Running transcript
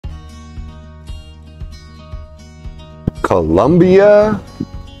Columbia,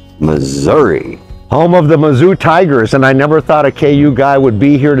 Missouri. Home of the Mizzou Tigers, and I never thought a KU guy would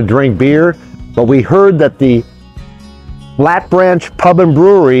be here to drink beer, but we heard that the Flat Branch Pub and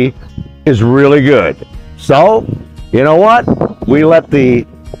Brewery is really good. So, you know what? We let the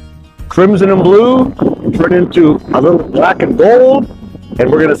crimson and blue turn into a little black and gold, and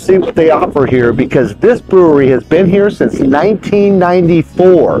we're going to see what they offer here, because this brewery has been here since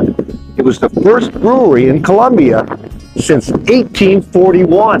 1994. It was the first brewery in Columbia since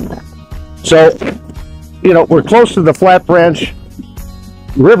 1841. So, you know, we're close to the Flat Branch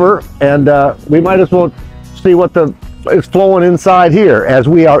River, and we might as well see what is flowing inside here as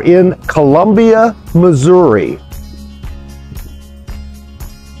we are in Columbia, Missouri.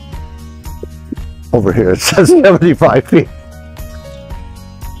 Over here it says 75 feet.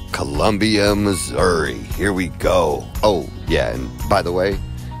 Columbia, Missouri. Here we go. Oh, yeah, and by the way,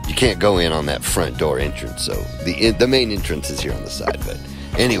 you can't go in on that front door entrance, so the main entrance is here on the side. But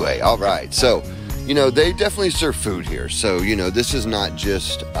anyway, all right. So, you know, they definitely serve food here. So, you know, this is not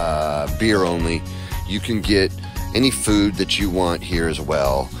just beer only. You can get any food that you want here as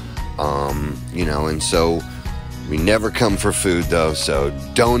well. You know, and so we never come for food, though, so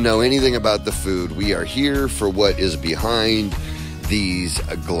don't know anything about the food. We are here for what is behind these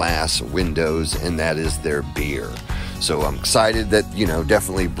glass windows, and that is their beer. So I'm excited that, you know,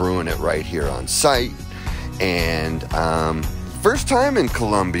 definitely brewing it right here on site. And first time in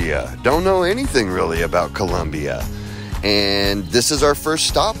Columbia. Don't know anything really about Columbia. And this is our first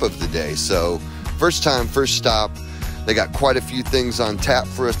stop of the day. So first time, first stop. They got quite a few things on tap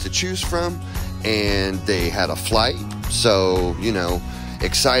for us to choose from. And they had a flight. So, you know,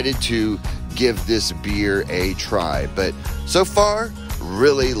 excited to give this beer a try. But so far,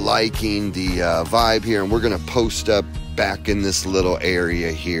 really liking the vibe here, and we're gonna post up back in this little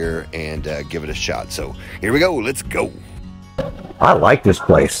area here and give it a shot. So here we go, let's go. I like this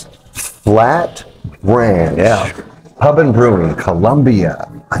place. Flat Branch, Yeah. Pub and Brewing, Columbia,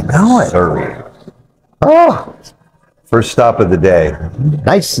 I know it. Missouri. Oh, First stop of the day.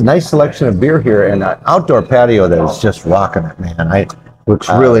 nice selection of beer here, and an outdoor patio that is just rocking it, man. Looks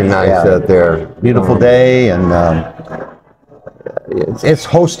really nice yeah. out there. Beautiful day, and it's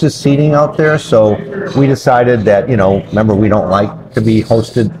hostess seating out there, so we decided that, you know, remember, we don't like to be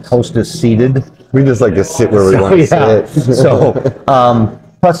hostess seated. We just like to sit where we want to sit. So,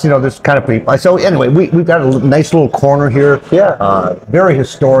 plus, you know, there's kind of people. So anyway, we've got a nice little corner here. Yeah. Very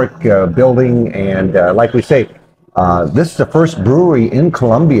historic building, and like we say, this is the first brewery in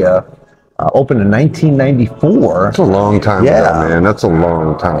Columbia, opened in 1994. That's a long time ago, man. That's a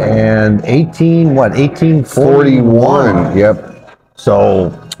long time. And 1841. 41. Yep. So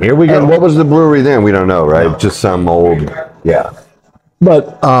here we go. And what was the brewery then? We don't know, right? No. Just some old. Yeah.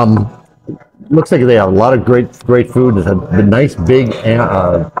 But looks like they have a lot of great food. It's a nice big, you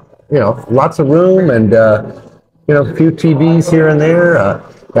know, lots of room, and you know, a few TVs here and there.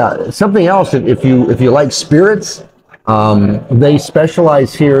 Something else, if you like spirits, they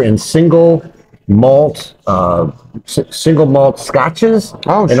specialize here in single malt scotches,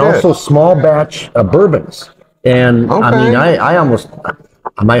 and also small batch bourbons. And okay. I mean,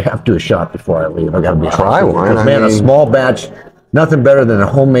 I might have to do a shot before I leave. I got to be try one. Man, a small batch, nothing better than a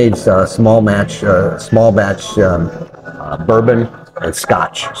homemade small batch bourbon and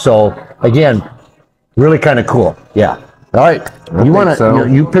scotch. So again, really kind of cool. Yeah. All right.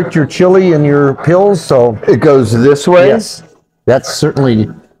 You picked your chili and your pills, so it goes this way. Yes. That's certainly.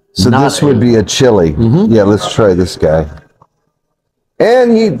 So this would be a chili. Mm-hmm. Yeah. Let's try this guy.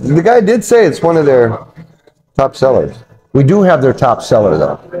 And the guy did say it's one of their top sellers. We do have their top seller,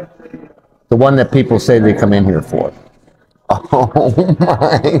 though. The one that people say they come in here for. Oh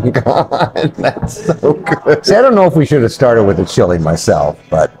my God, that's so good. See, I don't know if we should have started with the chili myself,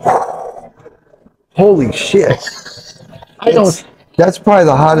 but holy shit. That's probably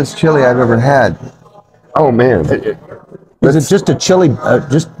the hottest chili I've ever had. Oh man. Is it just a chili,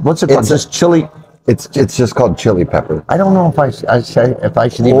 what's it called? Just chili? It's just called chili pepper. I don't know if I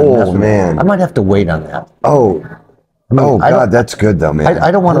should even mess with man. it. I might have to wait on that. Oh, I mean, God, that's good though, man.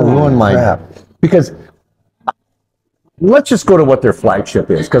 I don't want to ruin my, because let's just go to what their flagship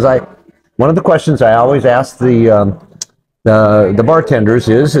is, because one of the questions I always ask the bartenders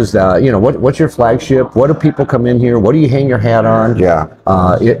is you know, what's your flagship? What do people come in here? What do you hang your hat on? Yeah.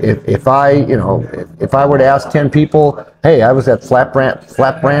 If I were to ask 10 people, hey, I was at Flat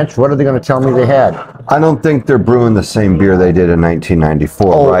Branch, what are they going to tell me they had? I don't think they're brewing the same beer they did in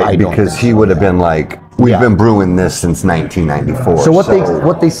 1994, right? Because he would have been like, we've been brewing this since 1994. So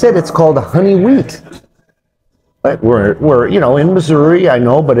what they said, it's called a honey wheat. Right? We're you know, in Missouri, I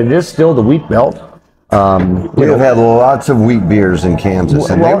know, but it is still the wheat belt. We have had lots of wheat beers in Kansas,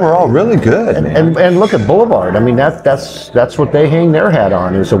 and they were all really good. And look at Boulevard. I mean, that's what they hang their hat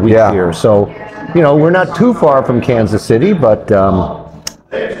on, is a wheat beer. So, you know, we're not too far from Kansas City, but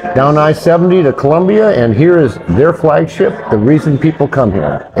down I-70 to Columbia, and here is their flagship. The reason people come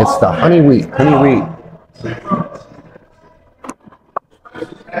here, it's the honey wheat. Honey wheat.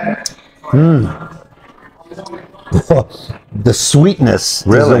 The sweetness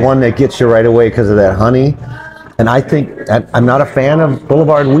is the one that gets you right away because of that honey. And I think I'm not a fan of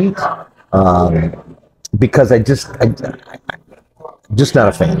Boulevard wheat because I'm just not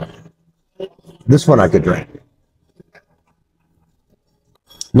a fan. This one I could drink.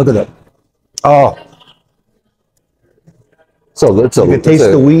 Look at that. Oh. So you can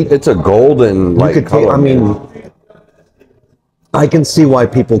taste the wheat. It's a golden color. I mean, I can see why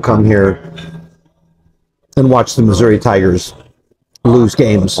people come here and watch the Missouri Tigers lose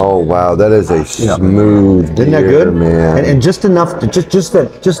games. Oh wow, that is a smooth Isn't that good, man? And just enough to just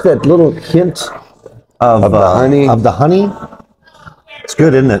that little hint of the honey. It's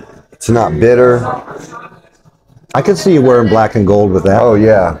good, isn't it? It's not bitter. I can see you wearing black and gold with that. Oh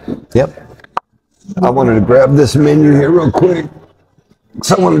yeah. Yep. I wanted to grab this menu here real quick.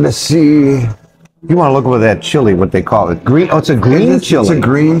 So I wanted to see. You want to look at that chili? What they call it? Green. Oh, it's a green chili. It's a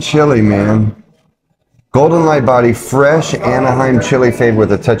green chili, man. Golden light body, fresh Anaheim chili flavored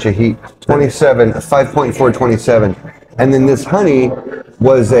with a touch of heat. 5.427. And then this honey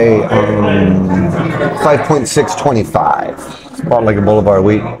was a 5.625. It's about like a Boulevard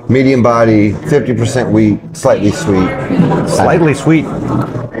wheat. Medium body, 50% wheat, slightly sweet. Slightly sweet.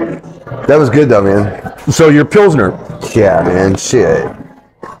 That was good though, man. So your Pilsner. Yeah, man, shit.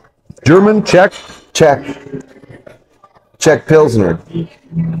 German, Czech? Czech Pilsner.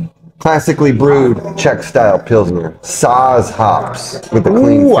 Classically brewed Czech style Pilsner. Saaz hops with a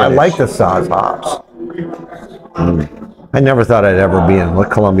clean finish. I like the Saaz hops. I never thought I'd ever be in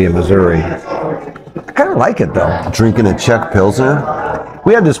Columbia, Missouri. I kind of like it though. Drinking a Czech Pilsner?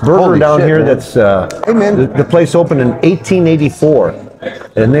 We had this burger down here that's, hey man. The place opened in 1884.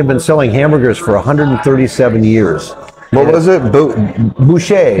 And they've been selling hamburgers for 137 years. What was it?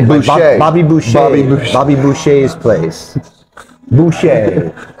 Boucher. Bobby Boucher. Bobby Boucher's place.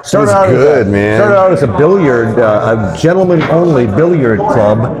 Boucher. Started out as a billiard, a gentleman-only billiard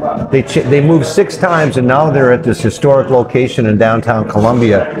club. They moved 6 times, and now they're at this historic location in downtown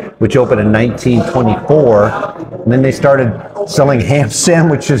Columbia, which opened in 1924. And then they started selling ham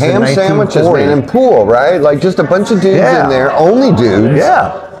sandwiches in 1940. Ham sandwiches, man, in pool, right? Like just a bunch of dudes in there, only dudes.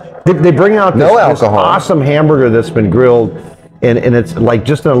 Yeah. They bring out this awesome hamburger that's been grilled. And it's like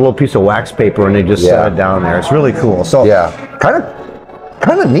just on a little piece of wax paper, and they just set it down there. It's really cool. So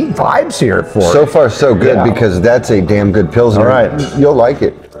kind of neat vibes here for so far so good because that's a damn good Pilsner. All right, you'll like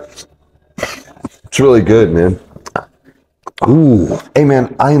it. It's really good, man. Ooh, hey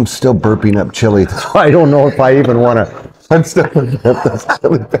man, I am still burping up chili. I don't know if I even want to. I'm still burping up this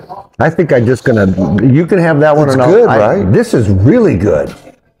chili. I think I'm just gonna. You can have that one. It's good, right? This is really good.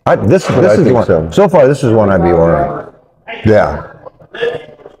 This is one. So far, this is one I'd be ordering. Yeah.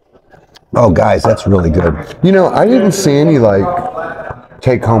 Oh, guys, that's really good. You know, I didn't see any like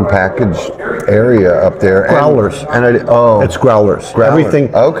take-home package area up there. Growlers. It's growlers. Everything.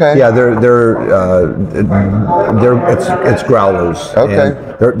 Okay. Yeah, it's growlers. Okay.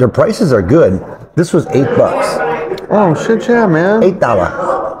 And their prices are good. This was $8. Oh shit, yeah, man. $8.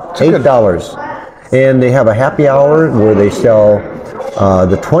 $8. And they have a happy hour where they sell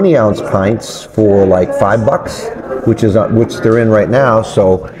the 20-ounce pints for like $5. Which they're in right now.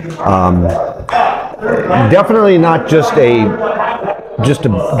 So definitely not just a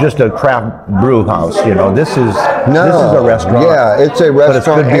craft brew house. You know, this is a restaurant. Yeah, it's a restaurant but it's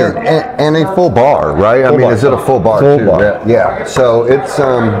good beer. And a full bar, right? I mean, is it a full bar too? Yeah. So it's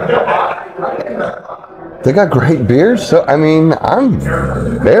they got great beers. So I mean, I'm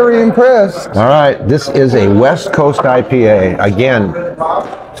very impressed. All right, this is a West Coast IPA. Again,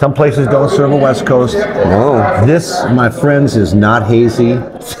 some places don't serve a West Coast. No. This, my friends, is not hazy.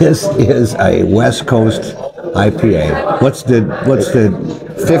 This is a West Coast IPA. What's the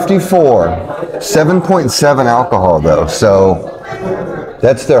 54, 7.7 alcohol though. So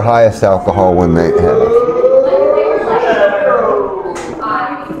that's their highest alcohol when they have.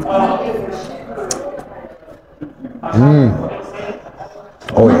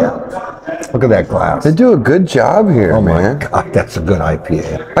 Oh yeah. Look at that glass. They do a good job here, man. My God, that's a good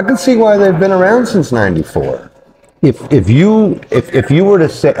IPA. I can see why they've been around since '94. If you were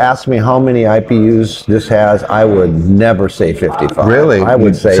to ask me how many IPUs this has, I would never say 55. Really? I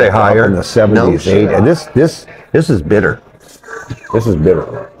would say higher in the 70s, 80s. And this is bitter. This is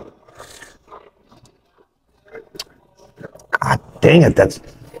bitter. dang it,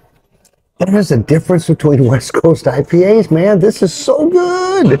 there's a difference between West Coast IPAs, man. This is so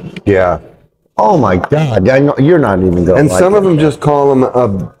good. Yeah. Oh my God, I know you're not even going. And some of them just call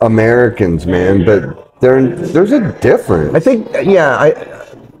them Americans, man, but there's a difference. I think,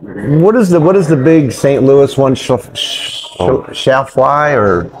 what is the big St. Louis one? Chafouai,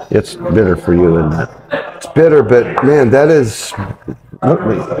 or it's bitter for you, isn't it? It's bitter, but man, that is.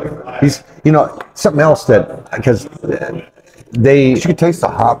 He's, something else because you could taste the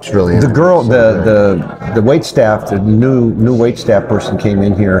hops really. The girl, the wait staff, the new wait staff person came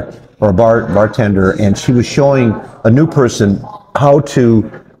in here, or a bartender, and she was showing a new person how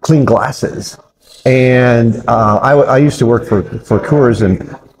to clean glasses. And I used to work for Coors,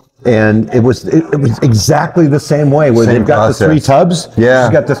 and it was exactly the same way, where they've got the 3 tubs. Yeah,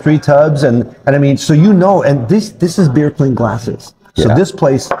 she's got the 3 tubs, and I mean, so and this is beer clean glasses. So this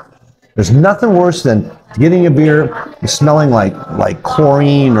place, there's nothing worse than getting a beer smelling like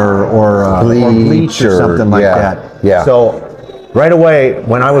chlorine or bleach or something like that. Yeah. So right away,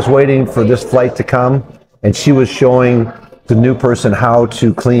 when I was waiting for this flight to come, and she was showing the new person how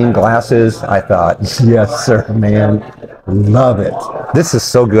to clean glasses, I thought, yes, sir, man, love it. This is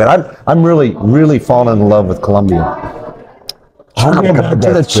so good. I'm really falling in love with Colombia. Oh my God,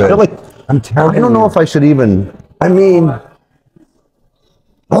 that's good. I'm telling you. I don't know if I should even. I mean,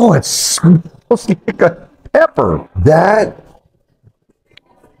 it smells like a pepper.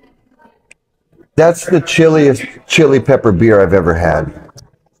 That's the chiliest chili pepper beer I've ever had.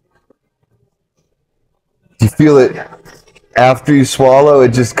 You feel it after you swallow, it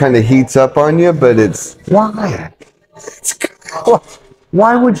just kind of heats up on you, but it's... Why? It's good.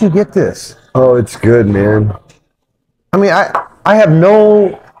 Why would you get this? Oh, it's good, man. I mean, I have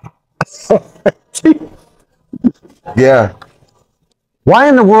no... Yeah. Why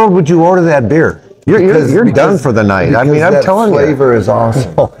in the world would you order that beer? You're done for the night. I mean, I'm telling you. The flavor is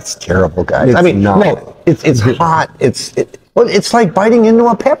awesome. Oh, it's terrible, guys. It's it's hot. It's like biting into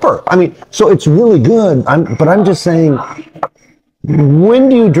a pepper. I mean, so it's really good. But I'm just saying, when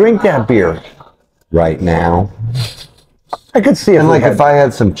do you drink that beer? Right now. I could see it. And if I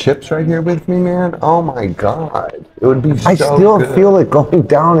had some chips right here with me, man, oh my God, it would be so I still good. feel it going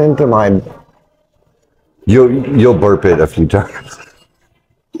down into my... You'll burp it a few times.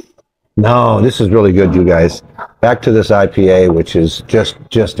 No, this is really good, you guys. Back to this IPA, which is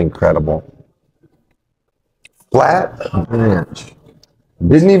just incredible. Flat Branch.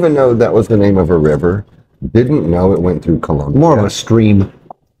 Didn't even know that was the name of a river. Didn't know it went through Colombia. More of a stream,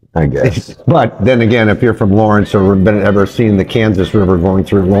 I guess. But then again, if you're from Lawrence or ever seen the Kansas River going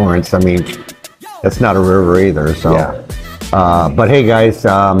through Lawrence, I mean, that's not a river either. So, yeah. But hey, guys,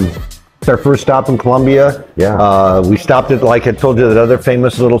 it's our first stop in Colombia. Yeah. We stopped at, like I told you, that other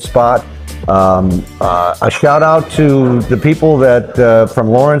famous little spot. A shout out to the people that from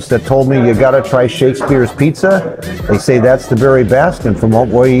Lawrence that told me you got to try Shakespeare's Pizza. They say that's the very best, and from what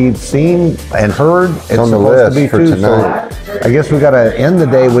we've seen and heard, it's on the supposed list to be for too. tonight. So I guess we got to end the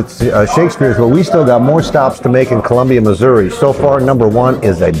day with Shakespeare's, but we still got more stops to make in Columbia, Missouri. So far, number 1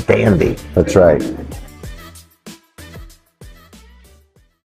 is a dandy. That's right.